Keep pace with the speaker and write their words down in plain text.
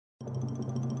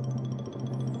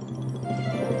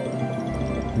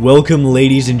Welcome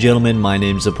ladies and gentlemen, my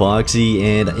name's Epoxy,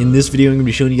 and in this video I'm going to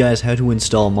be showing you guys how to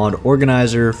install Mod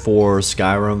Organizer for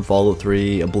Skyrim, Fallout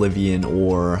 3, Oblivion,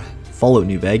 or Fallout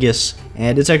New Vegas.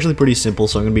 And it's actually pretty simple,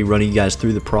 so I'm going to be running you guys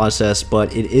through the process,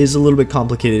 but it is a little bit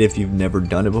complicated if you've never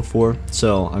done it before.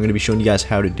 So I'm going to be showing you guys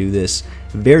how to do this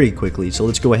very quickly. So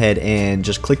let's go ahead and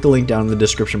just click the link down in the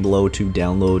description below to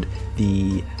download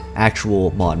the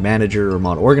actual mod manager or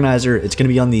mod organizer. It's going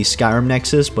to be on the Skyrim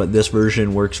Nexus, but this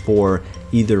version works for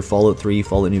either Fallout 3,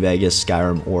 Fallout New Vegas,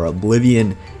 Skyrim, or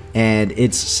Oblivion, and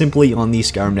it's simply on the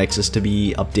Skyrim Nexus to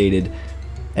be updated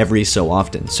every so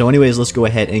often. So anyways, let's go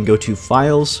ahead and go to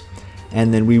Files,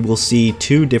 and then we will see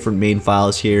two different main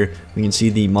files here. We can see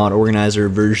the mod organizer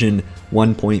version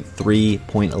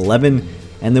 1.3.11,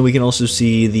 and then we can also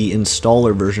see the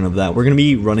installer version of that. We're going to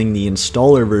be running the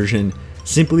installer version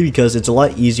simply because it's a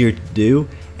lot easier to do,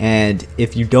 and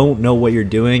if you don't know what you're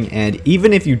doing, and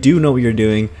even if you do know what you're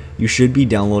doing, you should be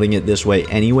downloading it this way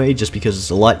anyway, just because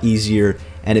it's a lot easier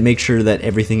and it makes sure that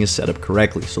everything is set up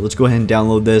correctly. So let's go ahead and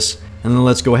download this, and then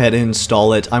let's go ahead and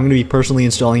install it. I'm going to be personally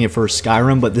installing it for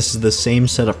Skyrim, but this is the same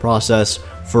setup process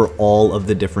for all of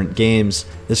the different games.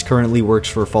 This currently works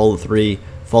for Fallout 3,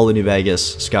 Fallout New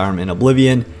Vegas, Skyrim, and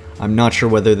Oblivion. I'm not sure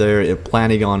whether they're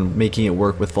planning on making it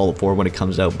work with Fallout 4 when it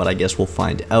comes out, but I guess we'll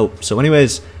find out. So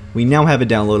anyways, we now have it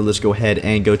downloaded. Let's go ahead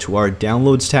and go to our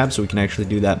Downloads tab, so we can actually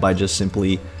do that by just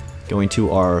simply going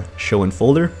to our Show in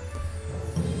Folder.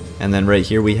 And then right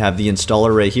here we have the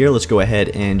installer right here. Let's go ahead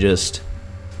and just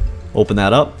open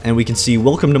that up, and we can see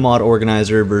Welcome to Mod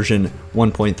Organizer version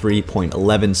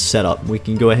 1.3.11 setup. We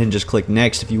can go ahead and just click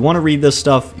Next. If you want to read this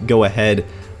stuff, go ahead,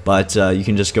 but you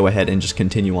can just go ahead and just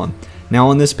continue on. Now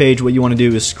on this page, what you want to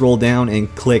do is scroll down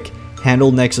and click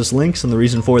Handle Nexus Links, and the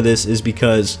reason for this is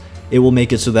because it will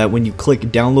make it so that when you click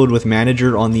Download with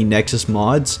Manager on the Nexus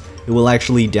mods, it will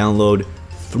actually download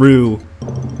through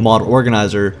Mod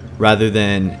Organizer rather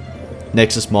than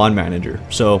Nexus Mod Manager.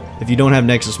 So if you don't have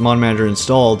Nexus Mod Manager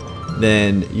installed,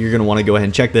 then you're going to want to go ahead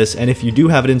and check this, and if you do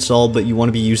have it installed but you want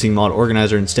to be using Mod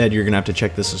Organizer instead, you're going to have to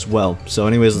check this as well. So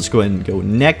anyways, let's go ahead and go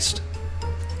Next.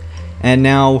 And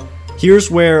now here's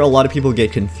where a lot of people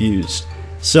get confused.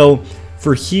 So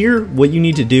for here, what you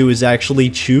need to do is actually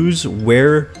choose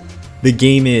where the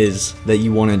game is that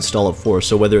you want to install it for.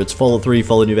 So whether it's Fallout 3,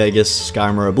 Fallout New Vegas,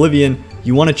 Skyrim, or Oblivion,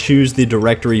 you want to choose the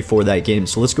directory for that game.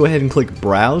 So let's go ahead and click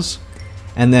Browse.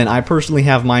 And then I personally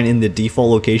have mine in the default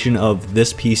location of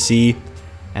this PC,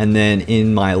 and then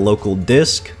in my local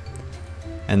disk,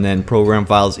 and then Program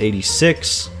Files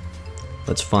 86.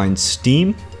 Let's find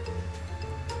Steam.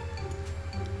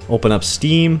 Open up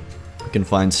Steam. We can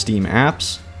find Steam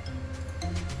apps.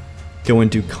 Go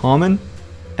into Common.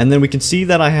 And then we can see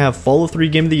that I have Fallout 3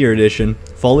 Game of the Year Edition,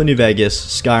 Fallout New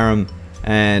Vegas, Skyrim,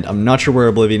 and I'm not sure where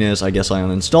Oblivion is. I guess I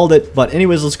uninstalled it. But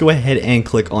anyways, let's go ahead and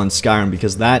click on Skyrim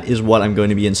because that is what I'm going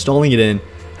to be installing it in.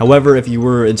 However, if you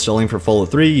were installing for Fallout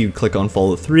 3, you click on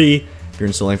Fallout 3. If you're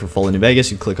installing for Fallout New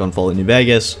Vegas, you click on Fallout New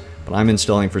Vegas. But I'm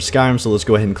installing for Skyrim, so let's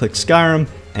go ahead and click Skyrim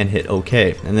and hit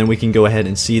OK. And then we can go ahead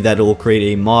and see that it will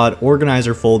create a Mod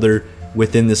Organizer folder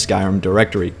within the Skyrim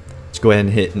directory. Let's go ahead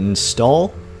and hit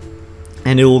Install,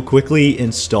 and it will quickly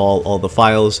install all the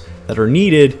files that are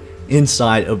needed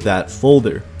inside of that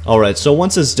folder. Alright, so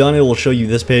once it's done, it will show you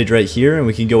this page right here, and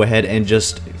we can go ahead and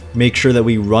just make sure that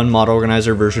we run Mod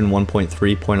Organizer version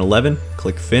 1.3.11.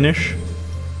 Click Finish.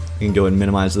 You can go and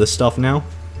minimize this stuff now,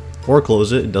 or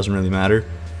close it, it doesn't really matter.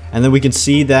 And then we can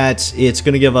see that it's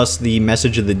going to give us the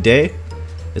message of the day.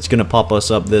 It's going to pop us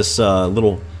up this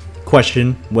little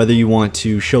question whether you want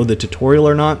to show the tutorial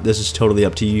or not. This is totally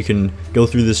up to you. You can go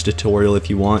through this tutorial if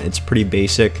you want. It's pretty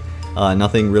basic,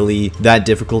 nothing really that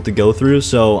difficult to go through.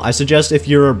 So I suggest if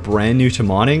you're brand new to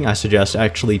modding, I suggest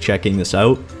actually checking this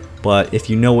out. But if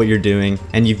you know what you're doing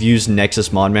and you've used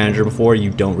Nexus Mod Manager before,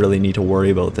 you don't really need to worry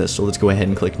about this. So let's go ahead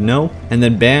and click No. And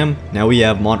then bam, now we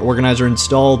have Mod Organizer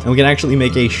installed, and we can actually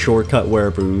make a shortcut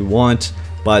wherever we want.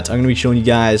 But I'm going to be showing you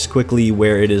guys quickly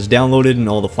where it is downloaded and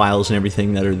all the files and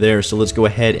everything that are there. So let's go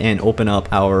ahead and open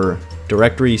up our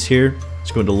directories here.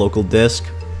 Let's go into Local Disk,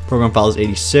 Program Files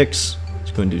 86. Let's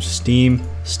go into Steam,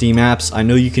 Steam Apps. I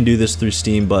know you can do this through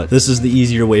Steam, but this is the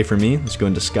easier way for me. Let's go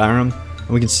into Skyrim. And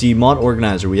we can see Mod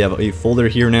Organizer. We have a folder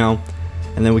here now,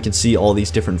 and then we can see all these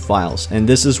different files. And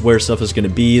this is where stuff is going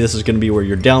to be. This is going to be where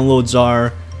your downloads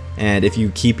are, and if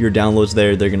you keep your downloads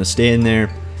there, they're going to stay in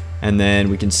there. And then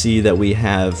we can see that we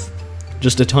have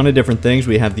just a ton of different things.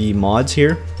 We have the mods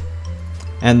here,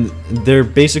 and they're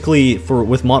basically,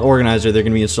 with Mod Organizer, they're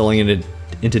going to be installing it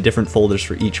into different folders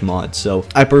for each mod. So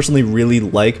I personally really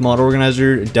like Mod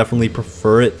Organizer, definitely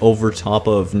prefer it over top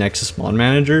of Nexus Mod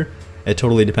Manager. It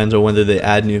totally depends on whether they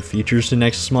add new features to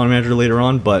Nexus Mod Manager later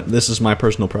on, but this is my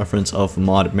personal preference of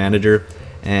Mod Manager,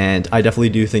 and I definitely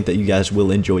do think that you guys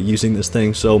will enjoy using this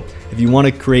thing. So if you want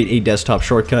to create a desktop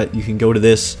shortcut, you can go to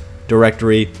this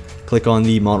directory, click on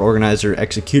the Mod Organizer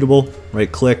executable,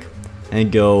 right click,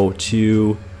 and go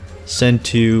to Send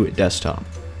to Desktop.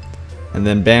 And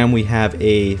then bam, we have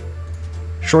a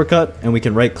shortcut, and we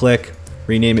can right click,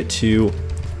 rename it to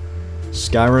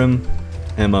Skyrim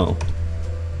MO.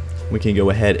 We can go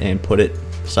ahead and put it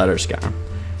beside our Skyrim.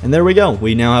 And there we go.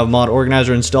 We now have Mod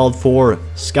Organizer installed for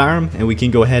Skyrim, and we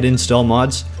can go ahead and install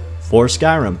mods for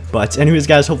Skyrim. But anyways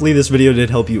guys, hopefully this video did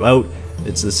help you out.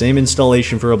 It's the same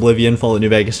installation for Oblivion, Fallout New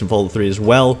Vegas, and Fallout 3 as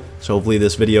well. So hopefully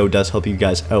this video does help you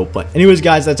guys out. But anyways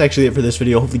guys, that's actually it for this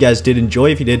video. Hopefully you guys did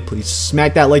enjoy. If you did, please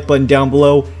smack that like button down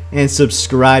below and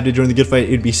subscribe to join the good fight.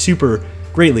 It'd be super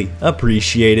greatly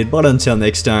appreciated. But until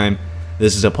next time,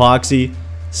 this is Epoxy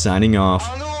signing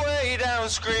off.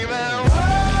 Screaming.